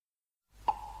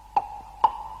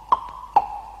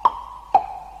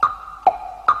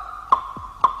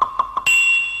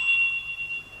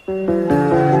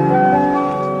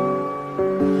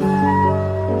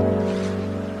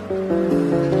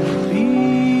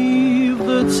Leave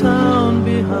the town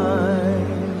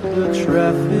behind, the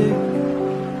traffic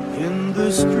in the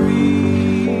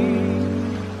street.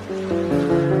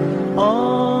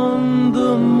 On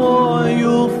the moor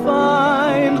you'll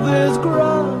find there's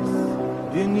grass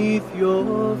beneath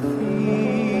your feet.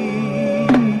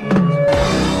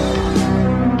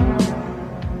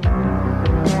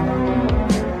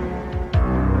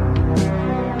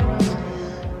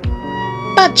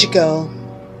 Badger Girl,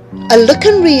 a look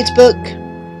and read book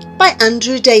by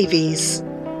Andrew Davies.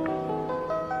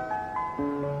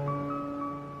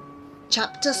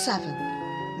 Chapter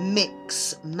 7,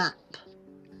 Mick's Map.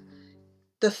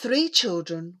 The 3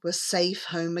 children were safe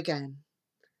home again.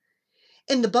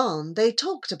 In the barn they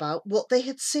talked about what they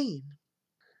had seen.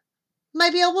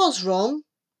 "Maybe I was wrong,"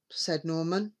 said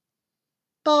Norman.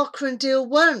 "Barker and Deal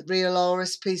weren't real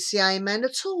RSPCA men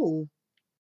at all."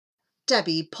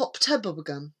 Debbie popped her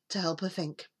bubblegum to help her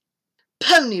think.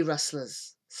 "Pony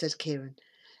rustlers," said Kieran.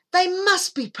 "They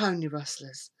must be pony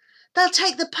rustlers. They'll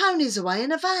take the ponies away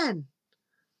in a van."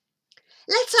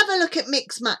 "Let's have a look at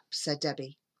Mick's map," said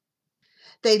Debbie.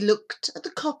 They looked at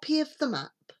the copy of the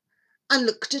map and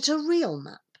looked at a real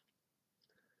map.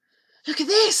 "Look at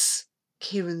this,"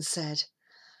 Kieran said.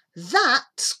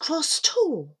 "That's Cross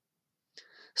Tor.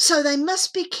 So they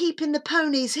must be keeping the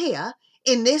ponies here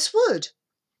in this wood.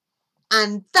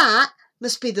 And that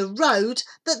must be the road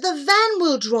that the van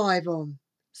will drive on,"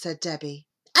 said Debbie.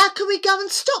 "How can we go and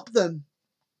stop them?"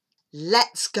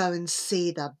 "Let's go and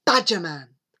see the Badger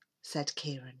Man," said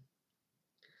Kieran.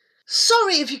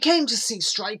 "Sorry if you came to see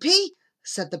Stripey,"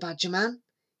 said the Badger Man.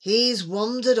 "He's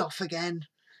wandered off again,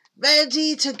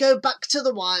 ready to go back to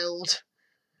the wild."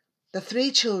 The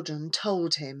 3 children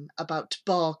told him about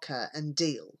Barker and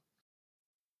Deal.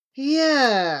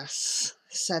 "Yes,"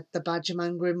 said the Badger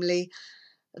Man grimly.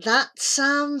 "That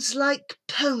sounds like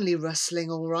pony rustling,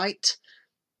 all right.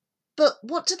 But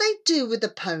what do they do with the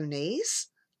ponies?"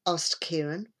 asked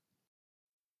Kieran.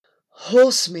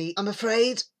 "Horse meat, I'm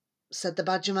afraid," said the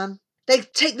Badger Man. "They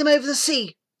take them over the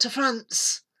sea to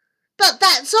France." "But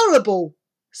that's horrible,"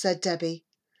 said Debbie.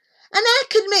 "And how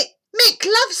could Mick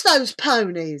loves those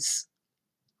ponies."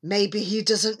 "Maybe he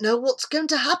doesn't know what's going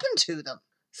to happen to them,"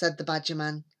 said the Badger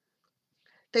Man.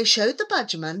 They showed the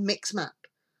Badger Man Mick's map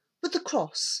with the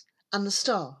cross and the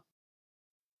star.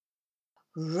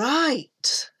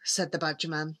 "Right," said the Badger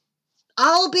Man.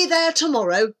 "I'll be there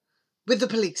tomorrow with the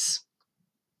police."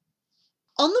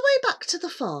 On the way back to the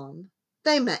farm,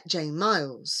 they met Jane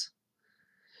Miles.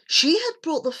 She had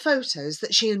brought the photos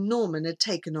that she and Norman had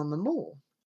taken on the moor.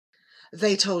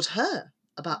 They told her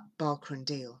about Barker and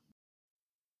Deal.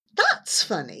 "That's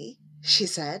funny," she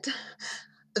said.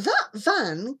 "That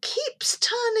van keeps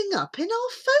turning up in our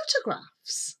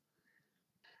photographs."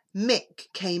 Mick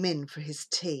came in for his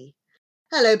tea.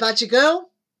 "Hello, Badger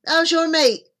Girl. How's your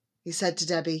mate?" he said to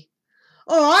Debbie.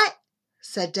 "All right,"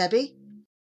 said Debbie.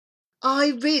 "I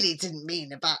really didn't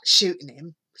mean about shooting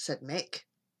him," said Mick.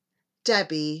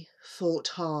 Debbie thought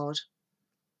hard.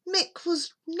 Mick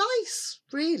was nice,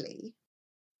 really.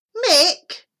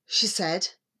 "Mick," she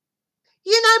said,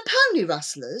 "you know pony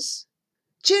rustlers?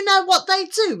 Do you know what they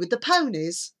do with the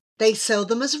ponies? They sell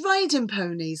them as riding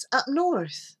ponies up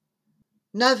north."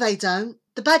 "No, they don't.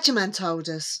 The Badger Man told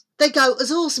us. They go as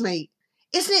horse meat.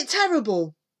 Isn't it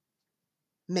terrible?"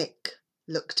 Mick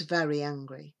looked very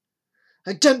angry.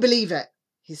 "I don't believe it,"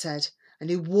 he said, and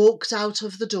he walked out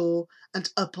of the door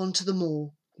and up onto the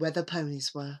moor where the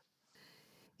ponies were.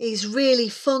 "He's really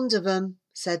fond of them,"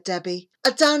 said Debbie. "I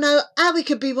don't know how he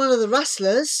could be one of the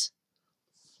rustlers."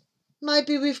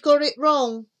 "Maybe we've got it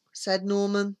wrong," said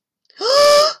Norman.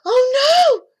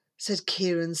 "Oh no!" said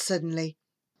Kieran suddenly.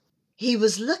 He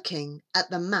was looking at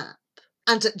the map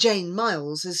and at Jane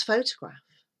Miles's photograph.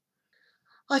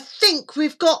 "I think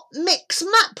we've got Mick's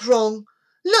map wrong.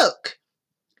 Look,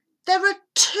 there are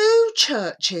 2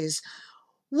 churches,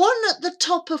 one at the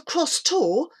top of Cross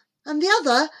Tor and the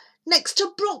other next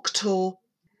to Brock Tor.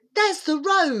 There's the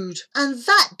road, and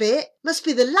that bit must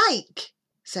be the lake,"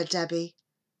 said Debbie.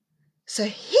 "So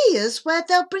here's where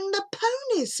they'll bring the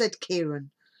ponies," said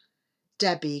Kieran.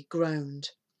 Debbie groaned.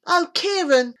 "Oh,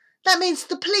 Kieran, that means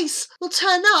the police will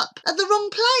turn up at the wrong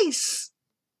place."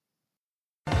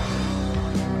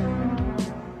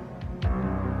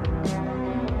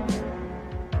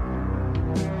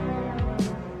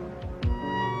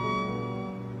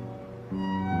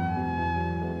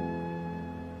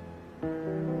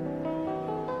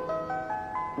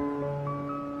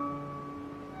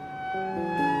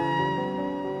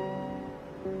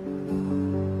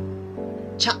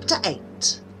 Chapter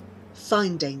 8,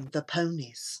 finding the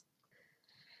ponies.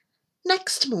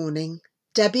 Next morning,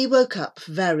 Debbie woke up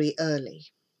very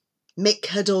early. Mick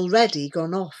had already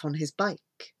gone off on his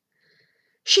bike.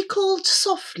 She called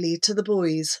softly to the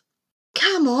boys.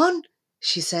 "Come on,"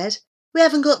 she said. "We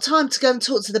haven't got time to go and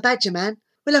talk to the badger man.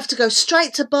 We'll have to go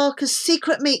straight to Barker's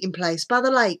secret meeting place by the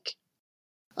lake."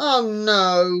 "Oh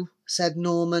no," said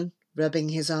Norman, rubbing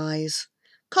his eyes.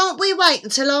 "Can't we wait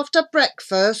until after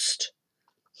breakfast?"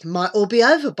 "It might all be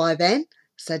over by then,"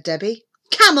 said Debbie.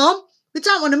 "Come on, we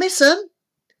don't want to miss 'em."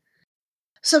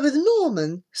 So with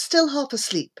Norman still half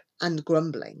asleep and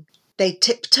grumbling, they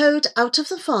tiptoed out of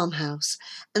the farmhouse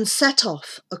and set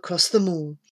off across the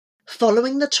moor,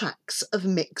 following the tracks of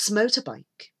Mick's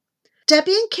motorbike.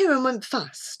 Debbie and Kieran went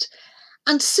fast,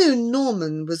 and soon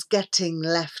Norman was getting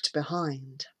left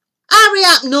behind. "Hurry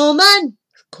up, Norman!"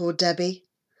 called Debbie.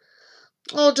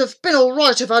 "I'd have been all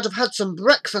right if I'd have had some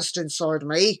breakfast inside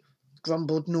me,"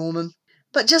 grumbled Norman.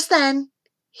 But just then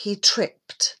he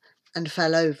tripped and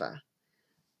fell over.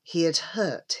 He had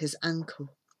hurt his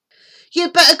ankle.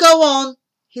 "You'd better go on,"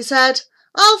 he said.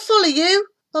 "I'll follow you.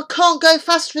 I can't go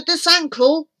fast with this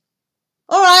ankle."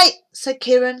 "All right," said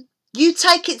Kieran. "You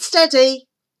take it steady."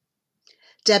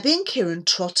 Debbie and Kieran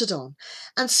trotted on,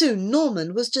 and soon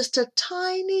Norman was just a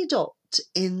tiny dot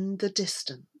in the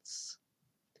distance.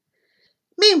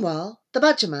 Meanwhile, the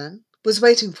badger man was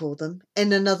waiting for them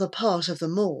in another part of the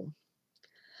moor.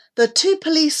 The two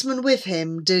policemen with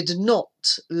him did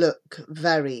not look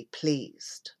very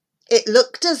pleased. It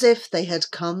looked as if they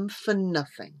had come for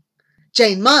nothing.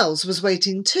 Jane Miles was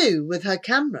waiting too with her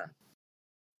camera.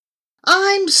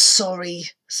 "I'm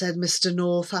sorry," said Mr.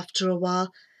 North after a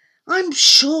while. "I'm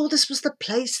sure this was the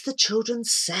place the children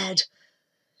said."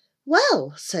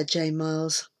 "Well," said Jane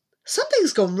Miles,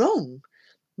 "something's gone wrong.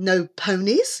 No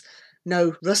ponies,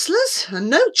 no rustlers, and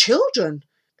no children.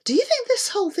 Do you think this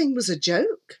whole thing was a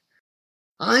joke?"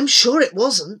 "I'm sure it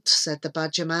wasn't," said the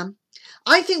badger man.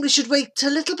 "I think we should wait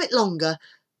a little bit longer."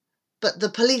 But the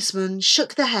policemen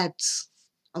shook their heads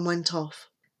and went off.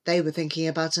 They were thinking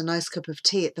about a nice cup of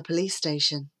tea at the police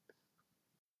station.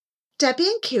 Debbie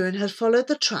and Kieran had followed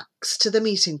the tracks to the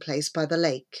meeting place by the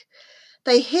lake.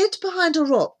 They hid behind a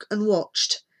rock and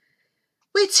watched.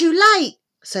 "We're too late,"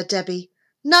 said Debbie.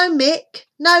 "No Mick,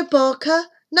 no Barker,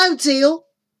 no Deal."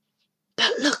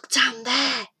 "But look down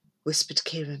there," whispered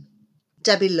Kieran.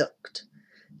 Debbie looked.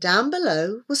 Down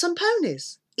below were some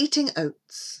ponies, eating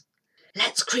oats.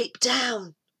 "Let's creep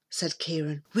down," said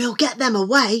Kieran. "We'll get them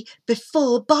away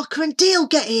before Barker and Deal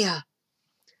get here."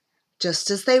 Just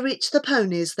as they reached the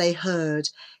ponies, they heard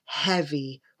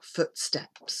heavy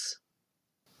footsteps.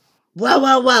 "Well,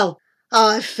 well, well,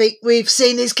 I think we've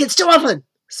seen these kids too often,"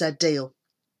 said Deal.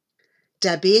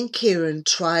 Debbie and Kieran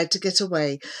tried to get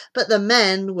away, but the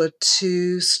men were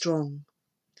too strong.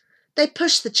 They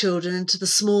pushed the children into the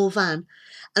small van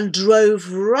and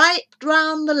drove right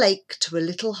round the lake to a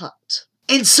little hut.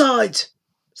 "Inside,"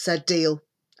 said Deal,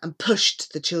 and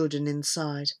pushed the children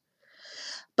inside.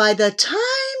 "By the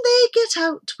time they get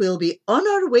out, we'll be on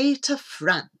our way to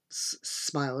France,"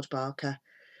 smiled Barker.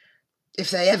 "If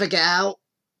they ever get out,"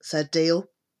 said Deal.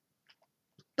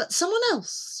 But someone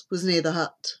else was near the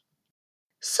hut.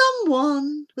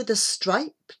 Someone with a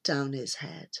stripe down his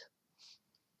head.